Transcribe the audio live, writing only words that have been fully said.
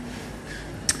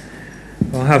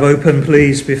I'll have open,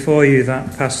 please, before you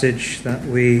that passage that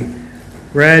we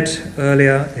read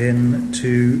earlier in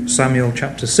 2 Samuel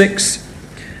chapter 6.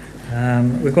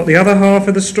 We've got the other half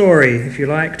of the story, if you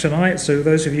like, tonight. So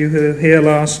those of you who were here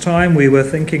last time, we were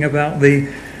thinking about the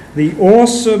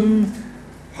awesome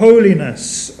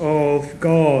holiness of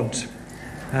God.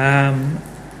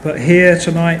 But here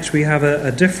tonight we have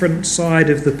a different side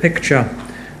of the picture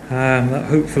that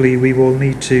hopefully we will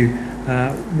need to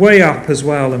weigh up as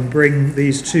well and bring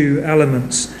these two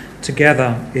elements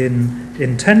together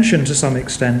in tension to some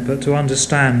extent, but to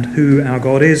understand who our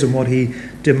God is and what he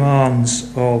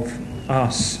demands of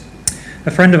us.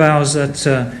 A friend of ours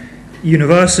at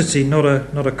university, not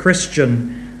a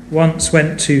Christian, once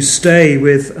went to stay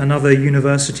with another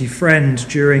university friend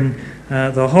during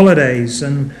the holidays,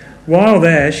 and while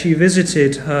there she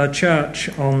visited her church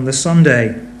on the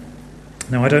Sunday.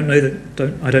 Now I don't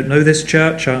know this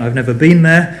church. I've never been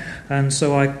there, and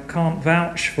so I can't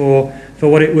vouch for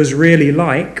what it was really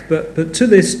like. But to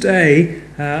this day,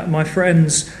 my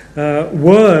friend's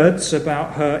words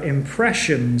about her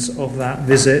impressions of that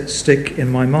visit stick in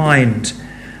my mind.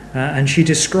 And she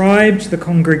described the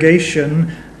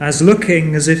congregation as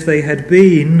looking as if they had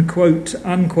been, quote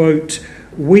unquote,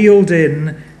 wheeled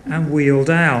in and wheeled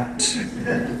out.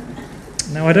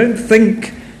 Now I don't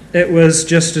think it was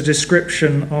just a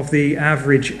description of the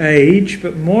average age,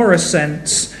 but more a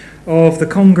sense of the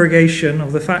congregation,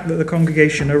 of the fact that the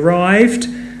congregation arrived,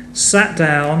 sat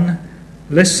down,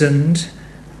 listened,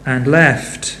 and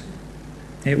left.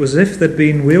 It was as if they'd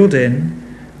been wheeled in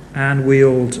and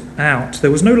wheeled out.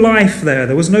 There was no life there.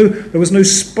 There was no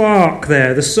spark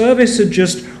there. The service had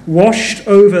just washed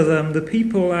over them. The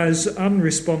people as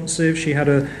unresponsive. She had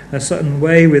a certain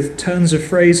way with turns of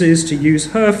phrases to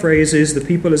use her phrases. The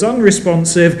people as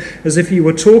unresponsive as if you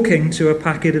were talking to a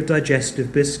packet of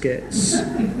digestive biscuits.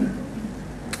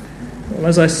 Well,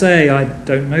 as I say, I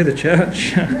don't know the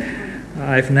church.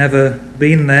 I've never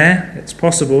been there. It's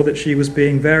possible that she was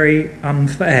being very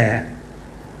unfair.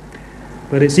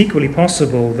 But it's equally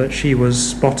possible that she was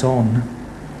spot on.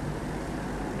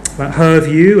 That her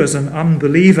view as an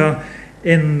unbeliever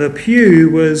in the pew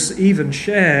was even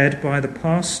shared by the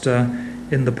pastor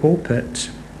in the pulpit.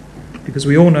 Because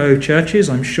we all know churches,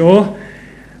 I'm sure,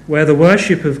 where the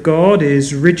worship of God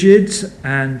is rigid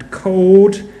and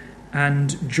cold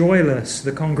and joyless.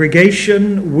 The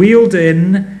congregation wheeled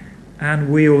in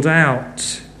and wheeled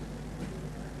out.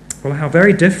 Well, how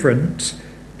very different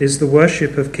is the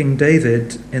worship of King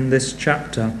David in this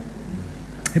chapter.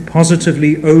 It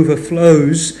positively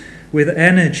overflows with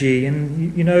energy.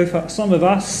 And, you know, for some of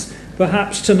us,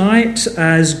 perhaps tonight,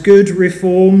 as good,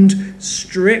 reformed,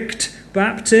 strict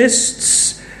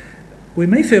Baptists, we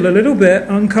may feel a little bit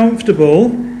uncomfortable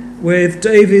with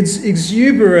David's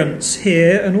exuberance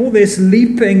here and all this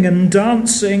leaping and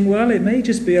dancing. Well, it may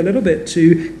just be a little bit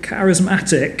too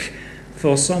charismatic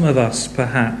for some of us,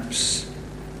 perhaps.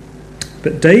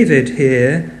 But David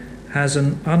here has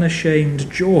an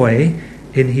unashamed joy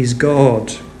in his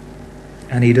God,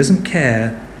 and he doesn't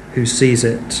care who sees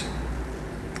it.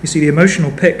 You see, the emotional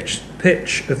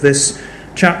pitch of this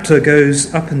chapter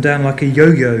goes up and down like a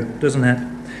yo-yo, doesn't it?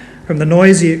 From the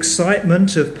noisy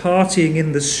excitement of partying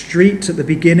in the street at the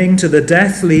beginning to the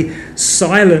deathly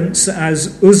silence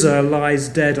as Uzzah lies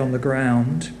dead on the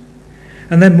ground.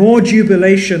 And then more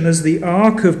jubilation as the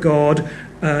ark of God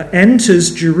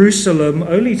enters Jerusalem,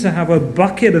 only to have a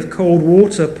bucket of cold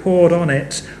water poured on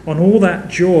it, on all that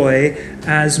joy,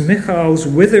 as Michal's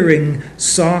withering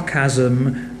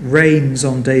sarcasm rains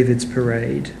on David's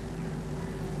parade.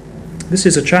 This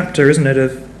is a chapter, isn't it,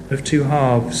 of two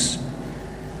halves.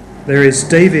 There is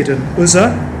David and Uzzah,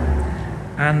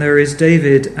 and there is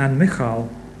David and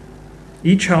Michal.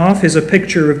 Each half is a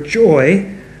picture of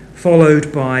joy,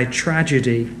 followed by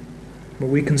tragedy.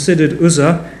 Well, we considered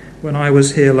Uzzah when I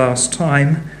was here last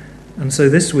time, and so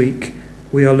this week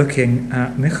we are looking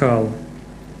at Michal.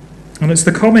 And it's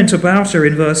the comment about her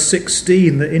in verse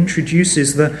 16 that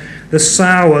introduces the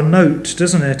sour note,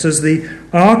 doesn't it? As the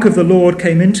ark of the Lord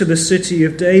came into the city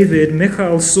of David,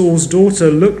 Michal, Saul's daughter,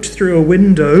 looked through a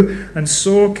window and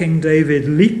saw King David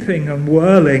leaping and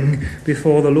whirling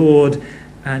before the Lord,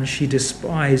 and she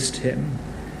despised him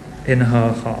in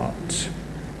her heart.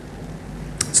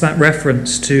 It's that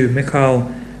reference to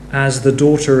Michal as the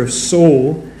daughter of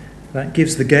Saul that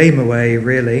gives the game away,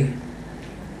 really.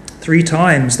 3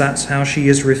 times that's how she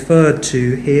is referred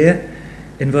to here,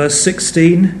 in verse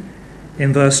 16,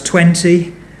 in verse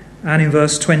 20, and in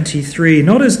verse 23.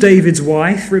 Not as David's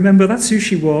wife. Remember, that's who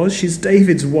she was. She's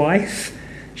David's wife.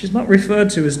 She's not referred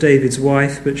to as David's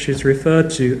wife, but she's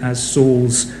referred to as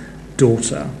Saul's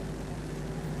daughter,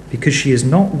 because she is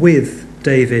not with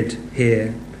David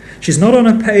here. She's not on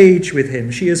a page with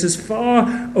him. She is as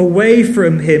far away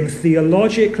from him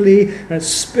theologically,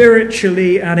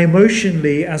 spiritually, and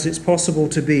emotionally as it's possible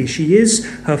to be. She is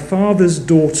her father's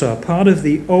daughter, part of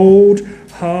the old,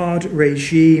 hard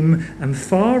regime, and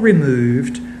far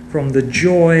removed from the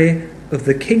joy of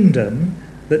the kingdom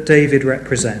that David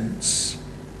represents.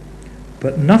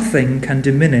 But nothing can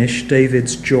diminish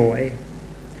David's joy.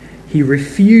 He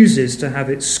refuses to have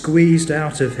it squeezed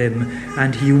out of him,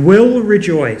 and he will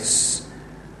rejoice,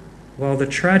 while the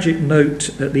tragic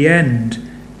note at the end,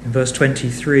 in verse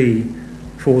 23,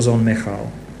 falls on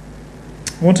Michal.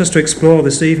 I want us to explore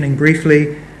this evening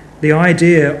briefly the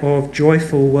idea of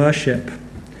joyful worship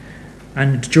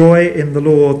and joy in the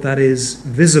Lord that is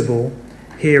visible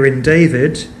here in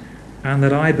David and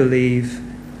that I believe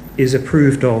is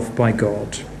approved of by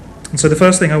God. And so the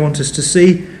first thing I want us to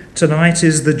see tonight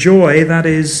is the joy that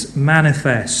is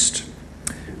manifest.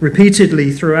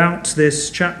 Repeatedly throughout this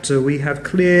chapter we have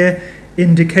clear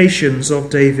indications of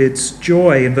David's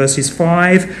joy. In verses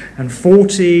 5 and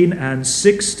 14 and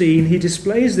 16 he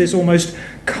displays this almost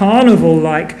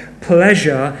carnival-like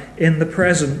pleasure in the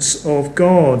presence of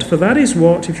God. For that is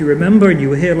what, if you remember and you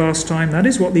were here last time, that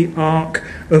is what the Ark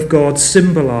of God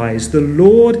symbolized. The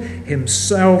Lord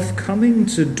himself coming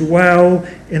to dwell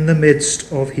in the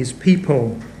midst of his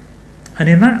people. And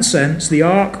in that sense, the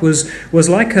ark was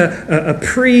like a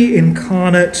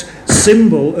pre-incarnate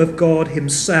symbol of God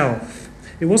himself.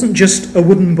 It wasn't just a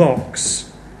wooden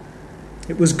box.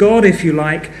 It was God, if you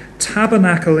like,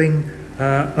 tabernacling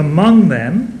among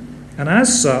them, and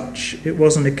as such, it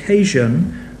was an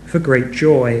occasion for great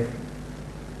joy.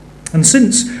 And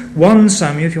since 1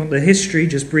 Samuel, if you want the history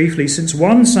just briefly, since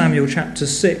 1 Samuel chapter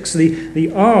 6,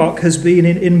 the ark has been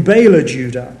in Bela,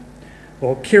 Judah,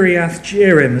 or Kiriath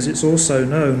Jearim as it's also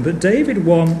known, but David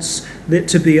wants it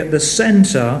to be at the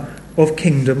centre of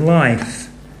kingdom life.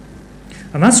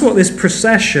 And that's what this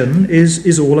procession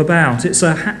is all about. It's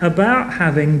about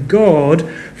having God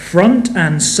front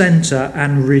and centre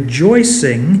and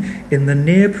rejoicing in the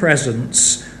near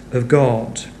presence of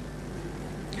God.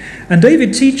 And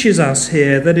David teaches us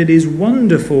here that it is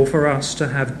wonderful for us to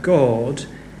have God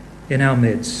in our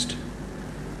midst.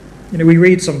 You know, we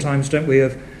read sometimes, don't we,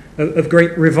 of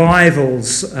great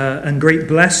revivals and great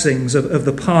blessings of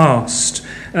the past.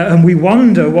 And we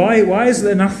wonder, why is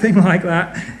there nothing like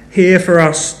that here for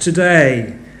us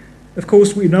today? Of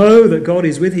course, we know that God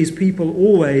is with his people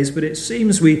always, but it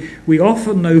seems we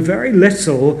often know very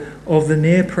little of the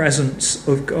near presence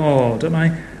of God. And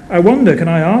I wonder, can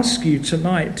I ask you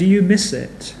tonight, do you miss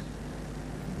it?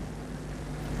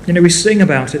 You know, we sing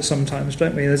about it sometimes,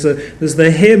 don't we? There's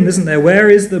the hymn, isn't there? Where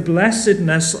is the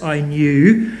blessedness I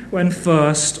knew when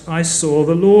first I saw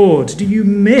the Lord? Do you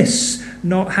miss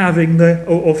not having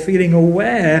or feeling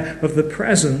aware of the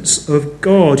presence of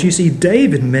God? You see,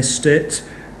 David missed it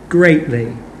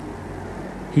greatly.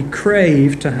 He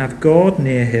craved to have God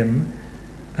near him,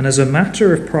 and as a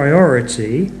matter of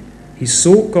priority, he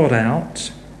sought God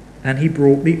out and he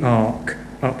brought the ark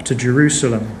up to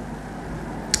Jerusalem.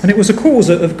 And it was a cause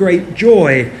of great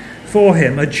joy for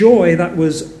him, a joy that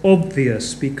was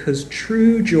obvious, because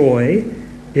true joy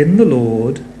in the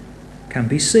Lord can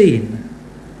be seen.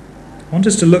 I want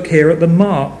us to look here at the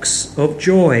marks of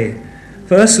joy.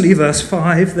 Firstly, verse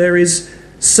 5, there is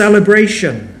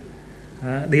celebration.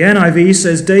 The NIV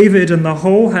says David and the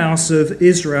whole house of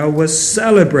Israel were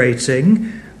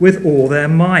celebrating with all their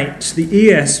might. The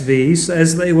ESV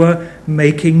says they were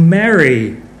making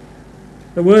merry.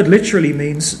 The word literally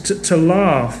means to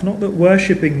laugh. Not that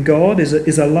worshipping God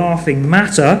is a laughing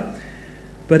matter,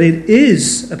 but it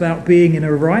is about being in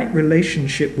a right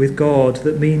relationship with God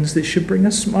that means that it should bring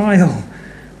a smile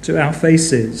to our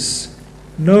faces.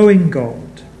 Knowing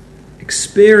God,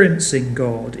 experiencing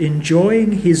God,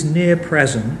 enjoying his near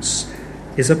presence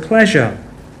is a pleasure,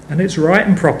 and it's right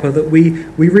and proper that we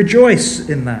rejoice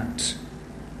in that.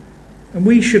 And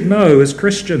we should know as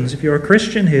Christians, if you're a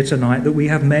Christian here tonight, that we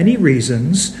have many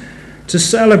reasons to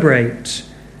celebrate.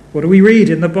 What do we read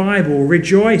in the Bible?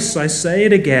 Rejoice, I say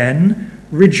it again,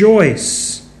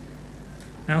 rejoice.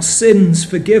 Our sins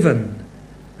forgiven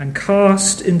and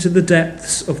cast into the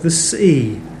depths of the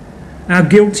sea. Our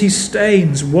guilty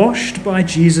stains washed by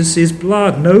Jesus'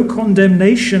 blood. No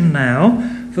condemnation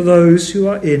now for those who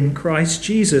are in Christ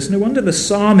Jesus. No wonder the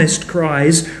psalmist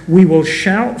cries, we will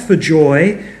shout for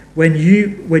joy when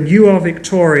you are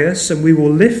victorious, and we will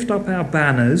lift up our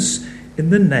banners in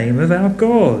the name of our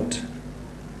God.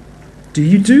 Do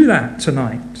you do that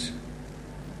tonight?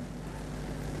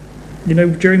 You know,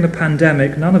 during the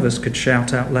pandemic, none of us could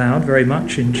shout out loud very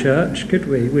much in church, could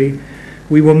we?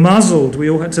 We were muzzled. We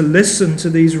all had to listen to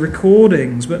these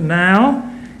recordings. But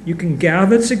now you can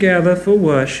gather together for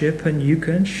worship and you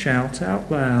can shout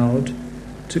out loud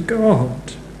to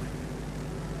God.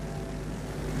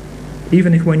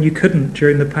 Even when you couldn't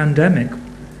during the pandemic,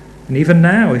 and even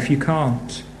now if you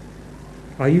can't,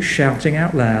 are you shouting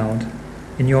out loud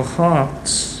in your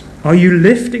hearts? Are you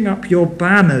lifting up your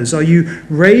banners? Are you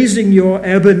raising your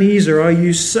Ebenezer? Are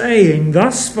you saying,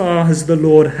 "Thus far has the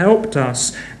Lord helped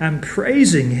us," and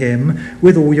praising him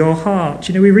with all your heart?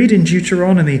 You know, we read in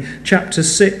Deuteronomy chapter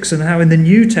 6 and how in the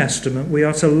New Testament we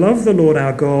are to love the Lord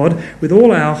our God with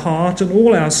all our heart and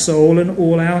all our soul and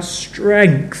all our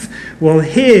strength. Well,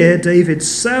 here David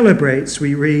celebrates,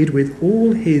 we read, with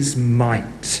all his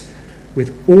might,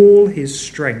 with all his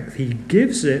strength. He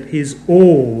gives it his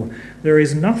all. There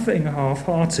is nothing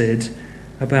half-hearted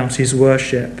about his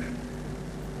worship.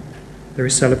 There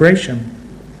is celebration.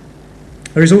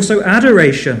 There is also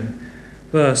adoration.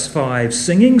 Verse 5,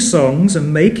 singing songs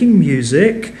and making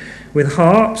music with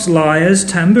harps, lyres,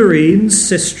 tambourines,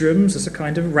 sistrums, as a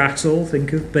kind of rattle,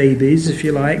 think of babies if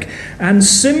you like, and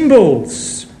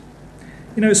cymbals.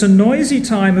 You know, it's a noisy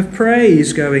time of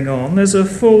praise going on. There's a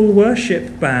full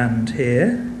worship band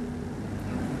here.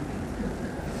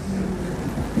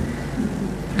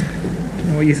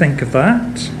 What you think of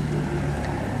that?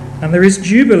 And there is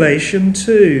jubilation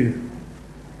too.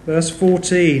 Verse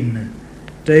 14,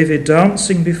 David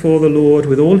dancing before the Lord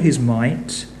with all his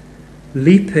might,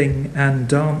 leaping and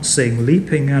dancing,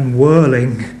 leaping and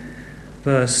whirling.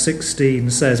 Verse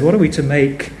 16 says, what are we to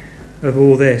make of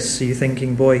all this? Are you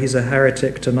thinking, boy, he's a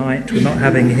heretic tonight, we're not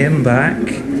having him back?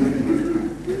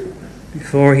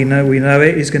 Before we know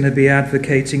it, he's going to be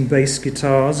advocating bass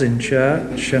guitars in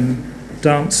church and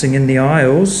dancing in the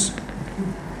aisles.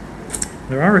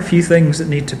 There are a few things that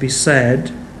need to be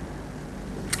said.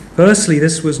 Firstly,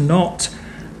 this was not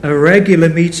a regular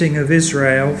meeting of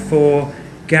Israel for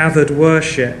gathered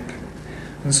worship.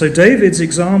 And so David's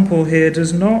example here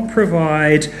does not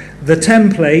provide the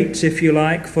template, if you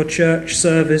like, for church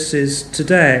services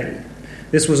today.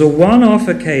 This was a one-off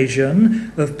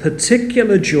occasion of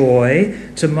particular joy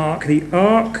to mark the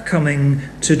ark coming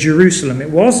to Jerusalem. It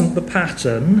wasn't the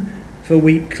pattern for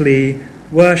weekly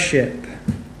worship.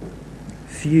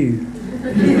 Few,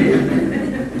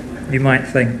 you might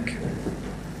think.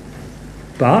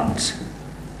 But,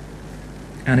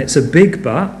 and it's a big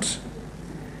but,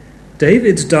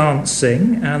 David's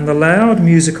dancing and the loud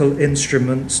musical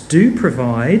instruments do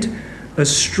provide a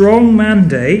strong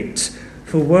mandate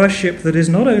for worship that is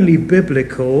not only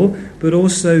biblical but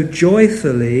also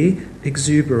joyfully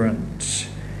exuberant.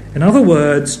 In other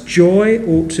words, joy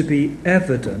ought to be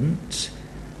evident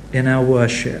in our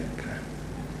worship.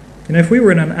 You know, if we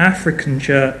were in an African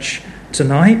church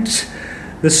tonight,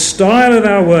 the style of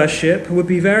our worship would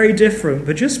be very different.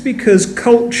 But just because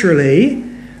culturally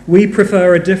we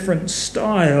prefer a different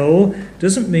style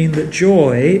doesn't mean that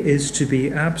joy is to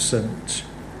be absent.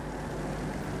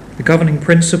 The governing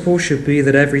principle should be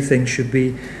that everything should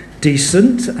be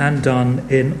decent and done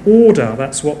in order.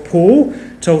 That's what Paul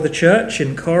told the church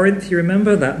in Corinth. You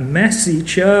remember that messy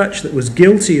church that was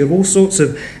guilty of all sorts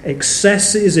of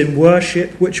excesses in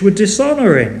worship which were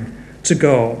dishonouring to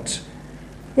God.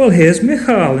 Well, here's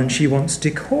Michal, and she wants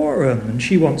decorum, and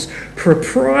she wants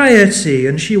propriety,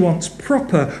 and she wants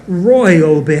proper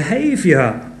royal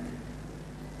behaviour.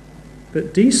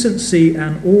 But decency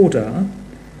and order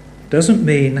doesn't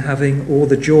mean having all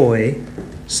the joy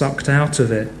sucked out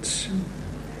of it.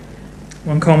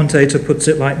 One commentator puts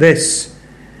it like this: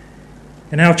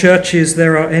 in our churches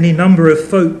there are any number of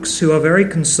folks who are very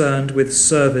concerned with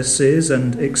services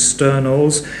and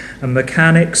externals and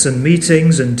mechanics and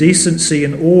meetings and decency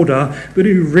and order, but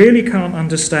who really can't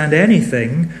understand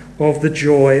anything of the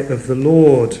joy of the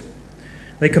Lord.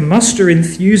 They can muster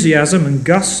enthusiasm and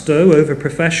gusto over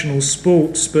professional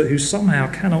sports, but who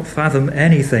somehow cannot fathom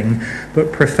anything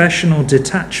but professional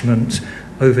detachment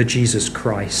over Jesus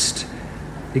Christ.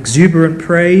 Exuberant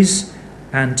praise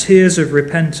and tears of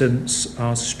repentance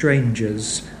are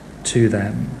strangers to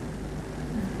them.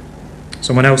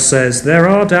 Someone else says, there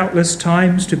are doubtless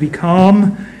times to be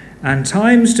calm and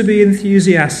times to be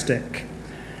enthusiastic,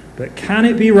 but can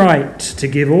it be right to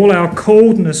give all our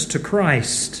coldness to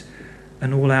Christ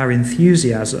and all our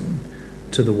enthusiasm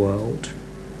to the world?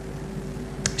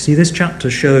 You see, this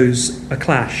chapter shows a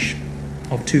clash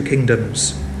of two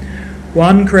kingdoms.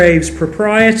 One craves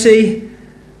propriety,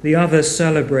 the other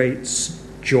celebrates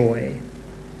joy.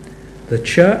 The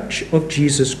Church of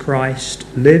Jesus Christ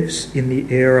lives in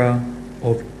the era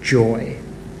of joy,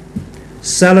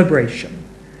 celebration,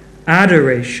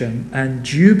 adoration and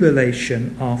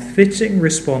jubilation are fitting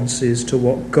responses to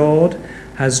what God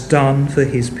has done for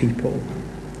his people.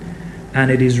 And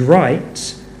it is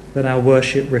right that our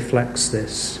worship reflects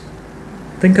this.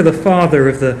 Think of the father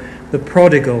of the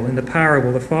prodigal in the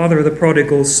parable, the father of the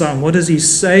prodigal son. What does he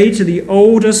say to the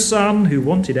older son who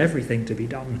wanted everything to be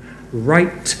done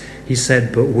right? He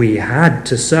said, but we had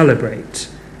to celebrate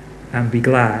and be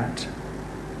glad,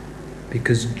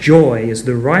 because joy is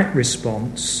the right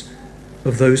response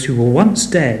of those who were once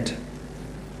dead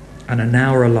and are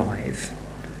now alive,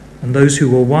 and those who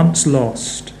were once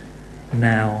lost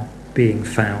now being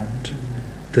found.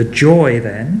 The joy,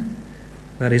 then,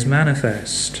 that is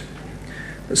manifest.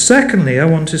 But secondly, I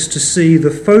want us to see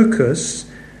the focus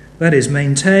that is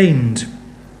maintained.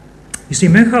 You see,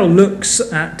 Michal looks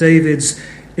at David's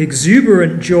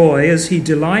exuberant joy as he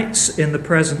delights in the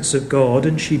presence of God,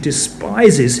 and she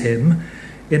despises him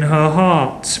in her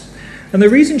heart. And the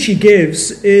reason she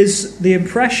gives is the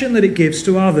impression that it gives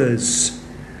to others.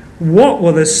 What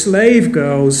will the slave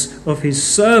girls of his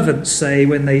servants say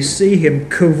when they see him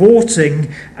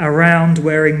cavorting around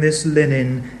wearing this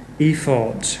linen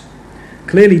ephod?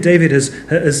 Clearly David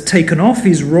has taken off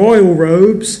his royal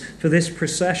robes for this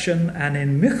procession, and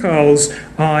in Michal's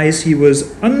eyes he was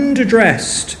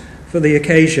underdressed for the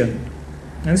occasion.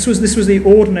 And this was the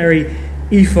ordinary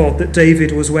ephod that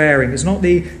David was wearing. It's not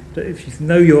the, if you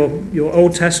know your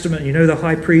Old Testament, you know the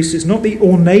high priest, it's not the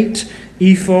ornate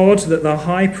ephod that the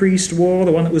high priest wore,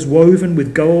 the one that was woven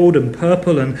with gold and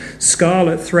purple and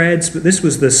scarlet threads, but this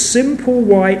was the simple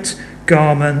white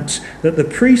garment that the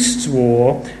priests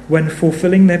wore when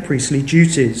fulfilling their priestly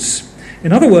duties.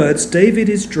 In other words, David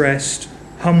is dressed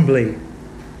humbly.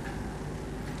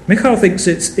 Michal thinks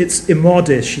it's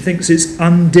immodest, she thinks it's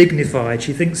undignified,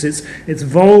 she thinks it's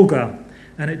vulgar,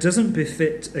 and it doesn't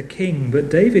befit a king, but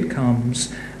David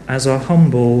comes as a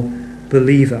humble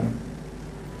believer.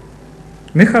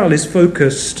 Michal is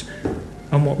focused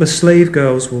on what the slave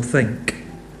girls will think,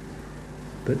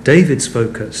 but David's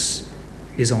focus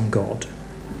is on God.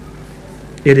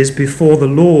 It is before the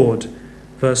Lord,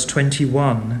 verse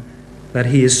 21, that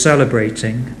he is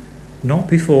celebrating, not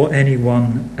before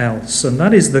anyone else. And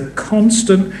that is the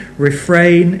constant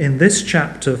refrain in this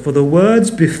chapter, for the words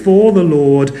before the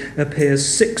Lord appears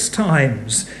 6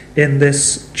 times in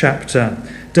this chapter.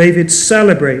 David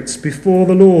celebrates before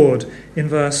the Lord in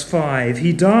verse 5.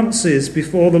 He dances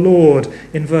before the Lord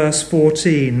in verse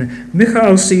 14.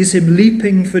 Michal sees him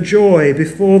leaping for joy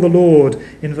before the Lord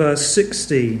in verse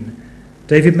 16.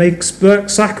 David makes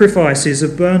sacrifices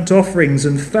of burnt offerings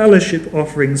and fellowship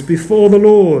offerings before the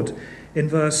Lord in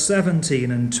verse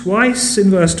 17. And twice in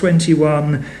verse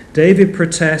 21, David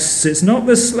protests it's not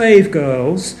the slave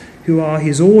girls who are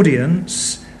his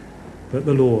audience, but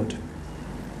the Lord.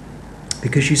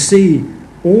 Because you see,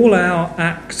 all our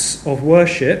acts of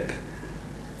worship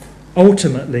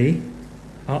ultimately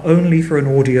are only for an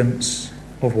audience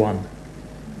of one.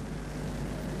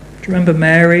 Do you remember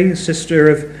Mary, the sister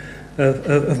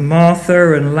of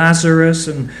Martha and Lazarus,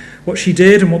 and what she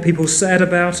did and what people said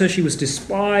about her? She was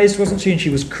despised, wasn't she? And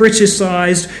she was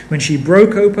criticized when she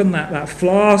broke open that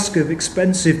flask of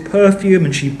expensive perfume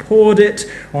and she poured it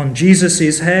on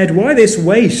Jesus' head. Why this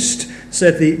waste?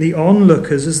 Said the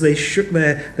onlookers as they shook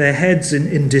their heads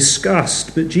in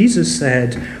disgust. But Jesus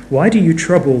said, why do you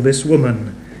trouble this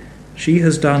woman? She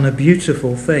has done a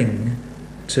beautiful thing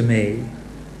to me.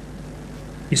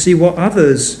 You see, what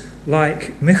others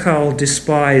like Michal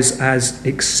despise as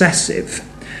excessive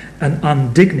and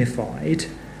undignified,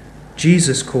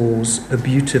 Jesus calls a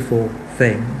beautiful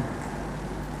thing.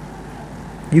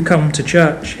 You come to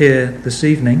church here this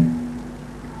evening,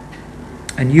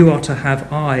 and you are to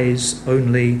have eyes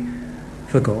only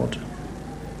for God.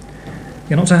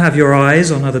 You're not to have your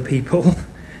eyes on other people.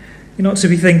 You're not to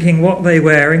be thinking what they're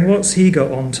wearing, what's he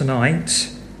got on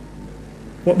tonight,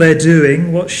 what they're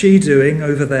doing, what's she doing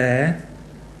over there.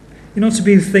 You're not to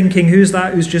be thinking who's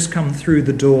that who's just come through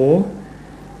the door,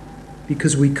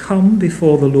 because we come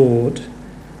before the Lord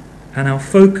and our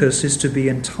focus is to be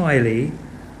entirely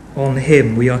on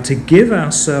him. We are to give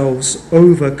ourselves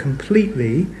over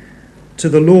completely to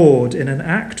the Lord in an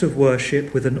act of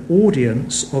worship with an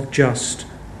audience of just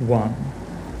one.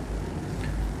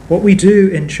 What we do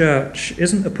in church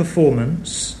isn't a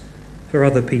performance for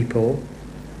other people,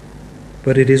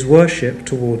 but it is worship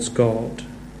towards God.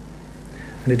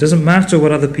 And it doesn't matter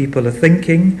what other people are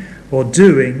thinking or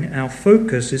doing, our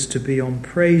focus is to be on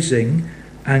praising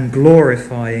and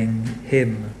glorifying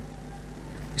him.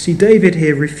 You see, David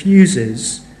here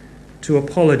refuses to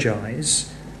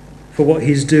apologize for what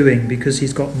he's doing because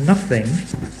he's got nothing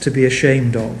to be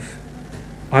ashamed of.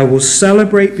 I will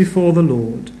celebrate before the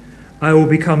Lord. I will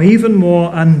become even more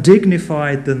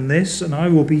undignified than this, and I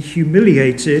will be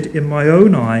humiliated in my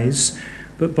own eyes.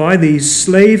 But by these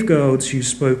slave girls you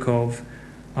spoke of,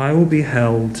 I will be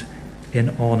held in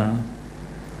honor.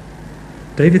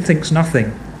 David thinks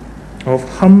nothing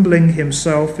of humbling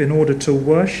himself in order to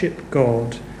worship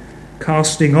God,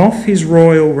 casting off his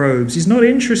royal robes. He's not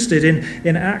interested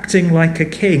in acting like a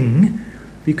king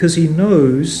because he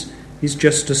knows he's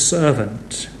just a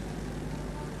servant.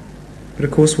 But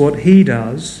of course what he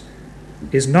does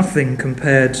is nothing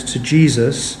compared to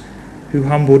Jesus, who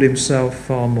humbled himself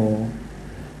far more.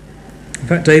 In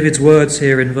fact, David's words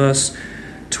here in verse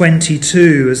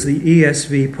 22, as the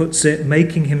ESV puts it,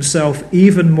 making himself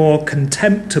even more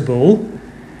contemptible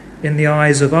in the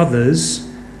eyes of others,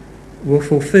 were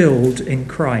fulfilled in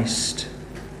Christ.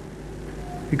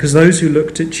 Because those who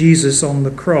looked at Jesus on the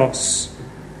cross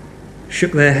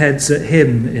shook their heads at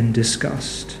him in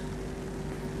disgust.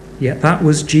 Yet that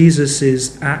was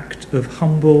Jesus' act of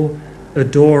humble,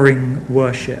 adoring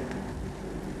worship,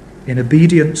 in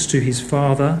obedience to his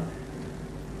Father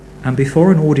and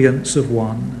before an audience of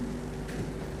one.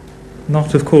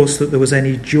 Not, of course, that there was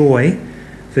any joy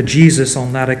for Jesus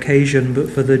on that occasion, but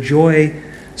for the joy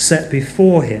set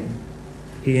before him,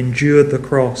 he endured the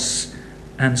cross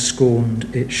and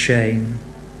scorned its shame.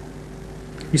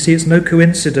 You see, it's no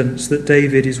coincidence that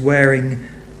David is wearing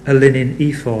a linen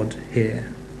ephod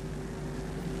here,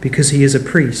 because he is a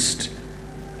priest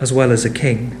as well as a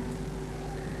king.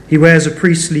 He wears a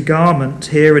priestly garment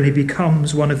here, and he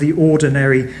becomes one of the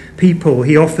ordinary people.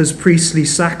 He offers priestly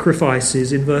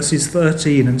sacrifices in verses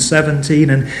 13 and 17,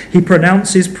 and he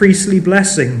pronounces priestly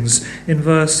blessings in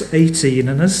verse 18.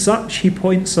 And as such, he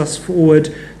points us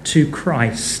forward to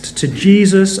Christ, to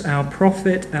Jesus, our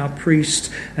prophet, our priest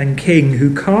and king,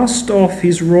 who cast off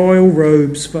his royal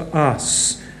robes for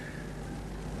us,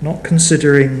 not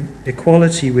considering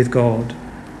equality with God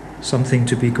something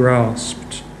to be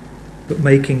grasped, but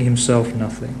making himself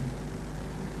nothing.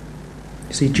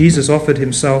 You see, Jesus offered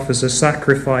himself as a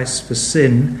sacrifice for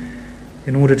sin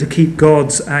in order to keep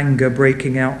God's anger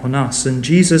breaking out on us. And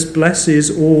Jesus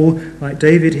blesses all, like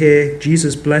David here,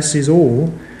 Jesus blesses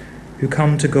all who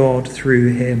come to God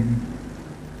through him.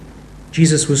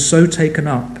 Jesus was so taken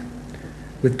up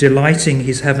with delighting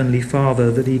his heavenly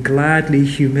Father that he gladly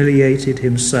humiliated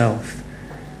himself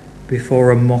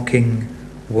before a mocking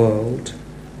world.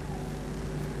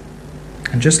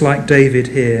 And just like David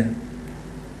here,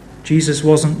 Jesus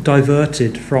wasn't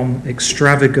diverted from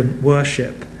extravagant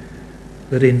worship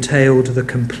that entailed the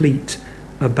complete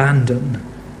abandon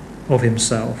of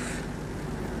himself.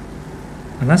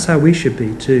 And that's how we should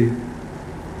be too.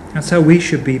 That's how we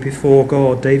should be before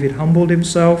God. David humbled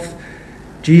himself.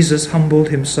 Jesus humbled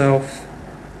himself.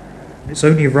 It's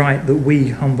only right that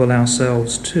we humble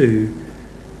ourselves too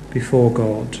before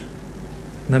God,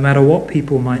 no matter what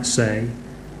people might say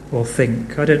or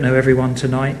think. I don't know everyone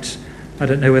tonight. I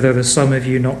don't know whether there's some of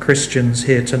you not Christians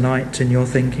here tonight and you're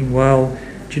thinking, well,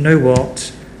 do you know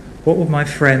what? What would my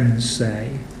friends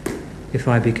say if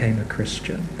I became a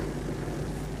Christian?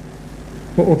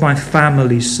 What would my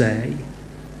family say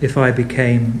if I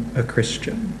became a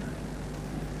Christian?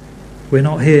 We're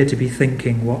not here to be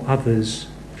thinking what others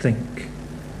think.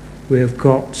 We have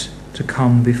got to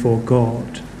come before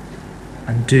God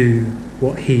and do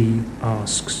what he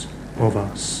asks of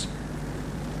us.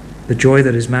 The joy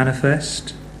that is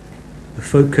manifest, the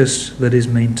focus that is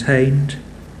maintained,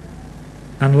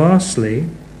 and lastly,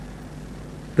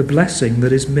 the blessing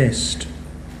that is missed.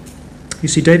 You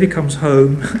see, David comes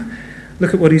home.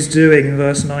 Look at what he's doing in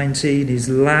verse 19. He's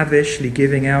lavishly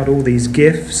giving out all these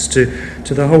gifts to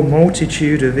the whole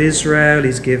multitude of Israel.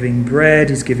 He's giving bread,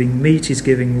 he's giving meat, he's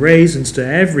giving raisins to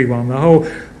everyone.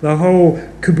 The whole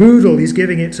caboodle, he's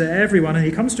giving it to everyone. And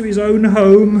he comes to his own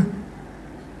home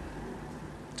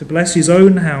to bless his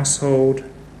own household.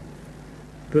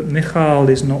 But Michal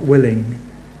is not willing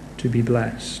to be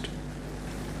blessed.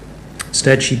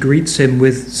 Instead, she greets him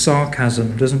with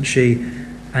sarcasm, doesn't she?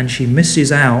 And she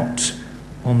misses out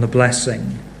on the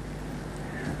blessing.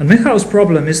 And Michal's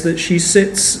problem is that she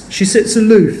sits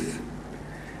aloof.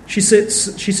 She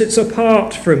sits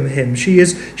apart from him.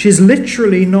 She's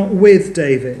literally not with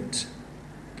David.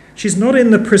 She's not in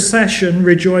the procession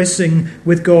rejoicing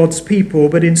with God's people,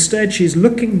 but instead she's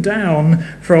looking down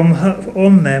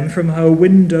on them from her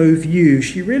window view.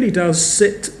 She really does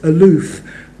sit aloof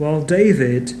while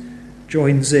David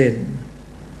joins in.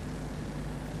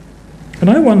 And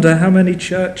I wonder how many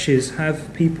churches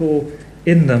have people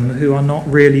in them who are not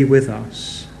really with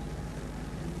us.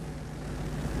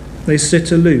 They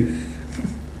sit aloof.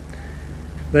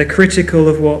 They're critical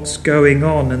of what's going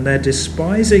on, and they're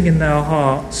despising in their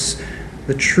hearts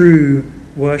the true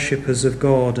worshippers of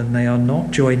God, and they are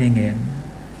not joining in.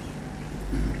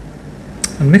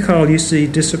 And Michal, you see,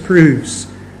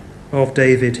 disapproves of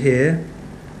David here,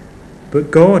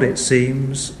 but God, it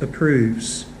seems,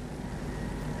 approves.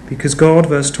 Because God,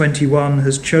 verse 21,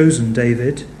 has chosen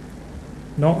David,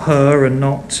 not her and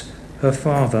not her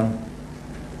father.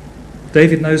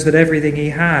 David knows that everything he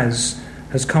has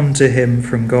come to him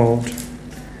from God.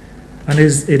 And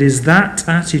it is that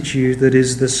attitude that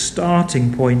is the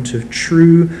starting point of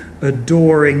true,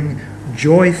 adoring,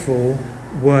 joyful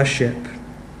worship.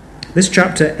 This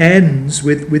chapter ends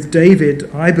with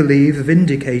David, I believe,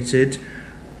 vindicated,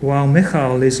 while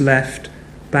Michal is left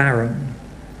barren.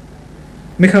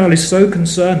 Michal is so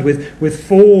concerned with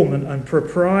form and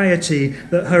propriety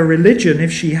that her religion,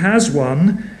 if she has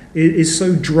one, is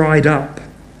so dried up.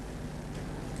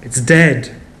 It's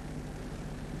dead.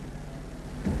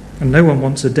 And no one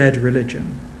wants a dead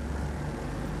religion.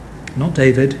 Not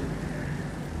David,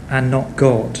 and not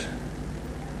God.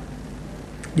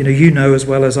 You know as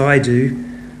well as I do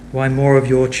why more of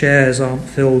your chairs aren't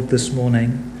filled this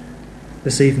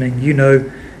evening. You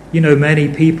know many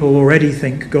people already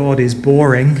think God is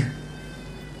boring,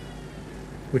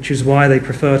 which is why they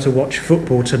prefer to watch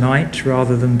football tonight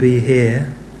rather than be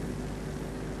here.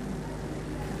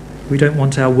 We don't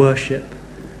want our worship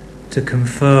to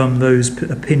confirm those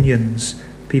opinions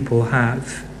people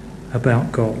have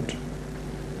about God.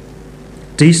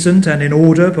 Decent and in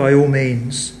order by all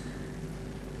means,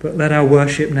 but let our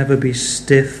worship never be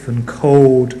stiff and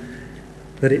cold,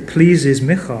 that it pleases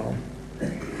Michal,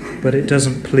 but it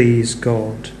doesn't please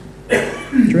God. Do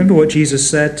you remember what Jesus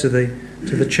said to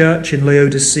the church in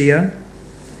Laodicea?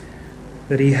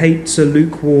 That he hates a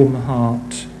lukewarm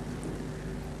heart.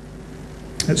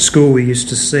 At school we used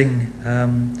to sing,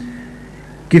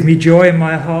 give me joy in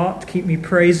my heart, keep me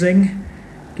praising.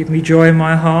 Give me joy in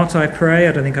my heart, I pray.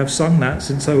 I don't think I've sung that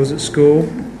since I was at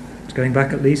school. It's going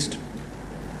back at least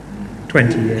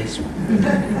 20 years.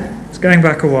 It's going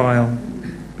back a while.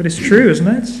 But it's true, isn't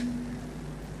it?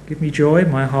 Give me joy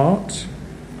in my heart.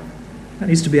 That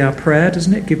needs to be our prayer,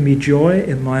 doesn't it? Give me joy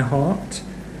in my heart.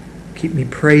 Keep me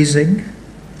praising.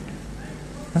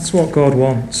 That's what God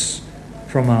wants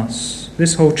from us.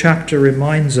 This whole chapter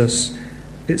reminds us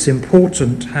it's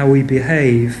important how we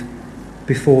behave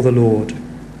before the Lord.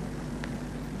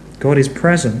 God is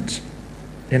present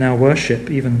in our worship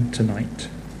even tonight.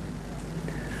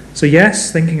 So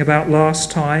yes, thinking about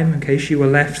last time, in case you were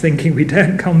left thinking we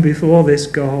don't come before this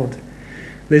God,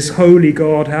 this holy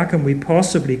God, how can we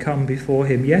possibly come before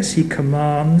him? Yes, he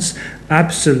commands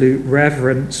absolute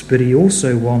reverence, but he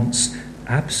also wants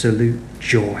absolute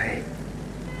joy.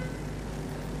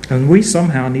 And we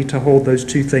somehow need to hold those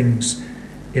two things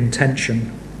in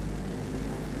tension.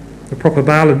 The proper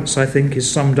balance, I think, is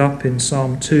summed up in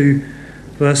Psalm 2,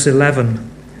 verse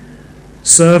 11.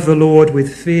 Serve the Lord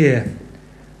with fear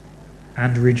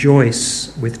and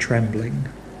rejoice with trembling.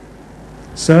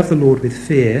 Serve the Lord with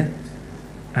fear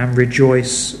and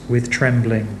rejoice with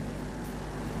trembling.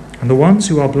 And the ones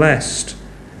who are blessed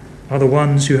are the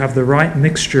ones who have the right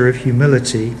mixture of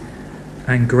humility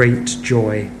and great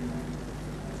joy.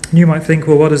 You might think,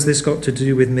 well, what has this got to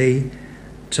do with me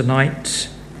tonight?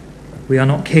 We are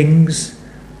not kings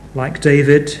like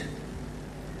David,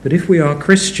 but if we are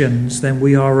Christians, then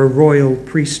we are a royal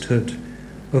priesthood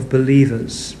of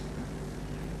believers.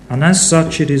 And as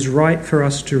such, it is right for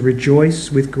us to rejoice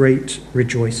with great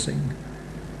rejoicing.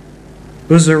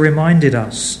 Uzzah reminded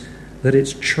us that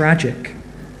it's tragic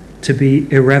to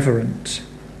be irreverent,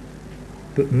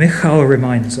 but Michal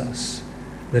reminds us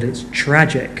that it's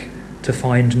tragic to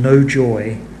find no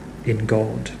joy in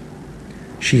God.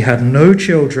 She had no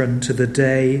children to the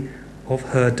day of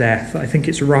her death. I think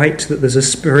it's right that there's a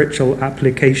spiritual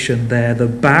application there. The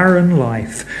barren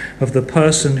life of the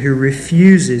person who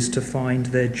refuses to find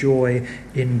their joy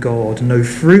in God. No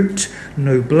fruit,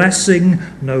 no blessing,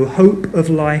 no hope of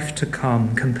life to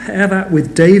come. Compare that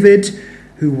with David,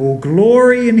 who will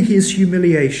glory in his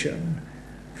humiliation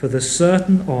for the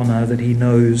certain honor that he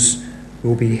knows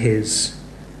will be his.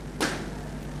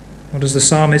 What does the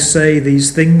psalmist say?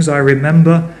 These things I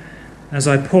remember as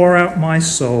I pour out my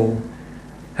soul.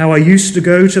 How I used to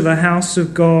go to the house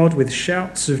of God with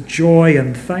shouts of joy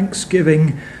and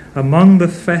thanksgiving among the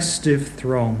festive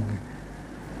throng.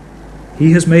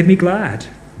 He has made me glad.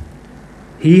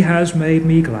 He has made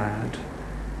me glad.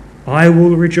 I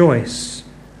will rejoice,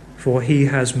 for he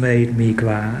has made me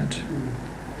glad.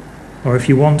 Or if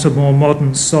you want a more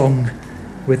modern song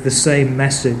with the same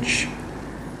message,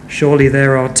 surely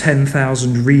there are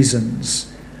 10,000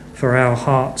 reasons for our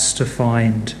hearts to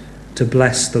find to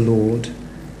bless the Lord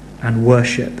and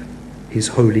worship his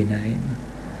holy name.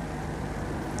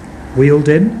 Wheeled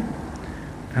in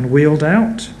and wheeled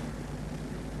out.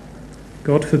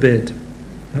 God forbid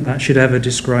that should ever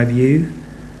describe you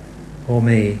or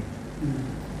me.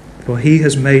 For he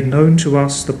has made known to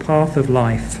us the path of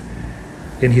life.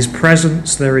 In his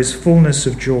presence there is fullness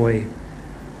of joy,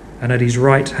 and at his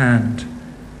right hand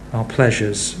are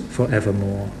pleasures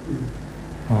forevermore.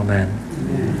 Amen.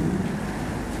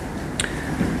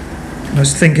 I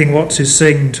was thinking what to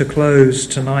sing to close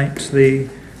tonight. The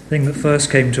thing that first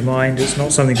came to mind, it's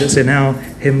not something that's in our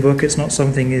hymn book, it's not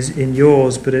something is in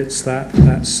yours, but it's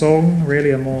that song,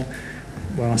 really a more,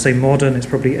 well, I say modern, it's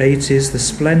probably 80s, The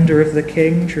Splendour of the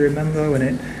King. Do you remember when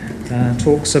it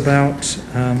talks about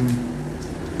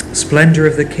splendour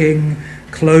of the King,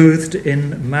 clothed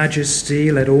in majesty,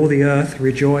 let all the earth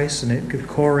rejoice, and the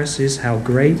chorus is, how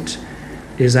great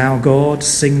is our God,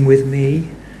 sing with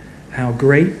me, how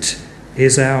great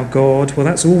is our God. Well,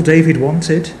 that's all David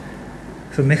wanted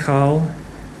for Michal,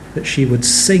 that she would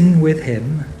sing with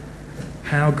him,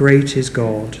 how great is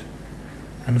God,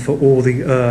 and for all the earth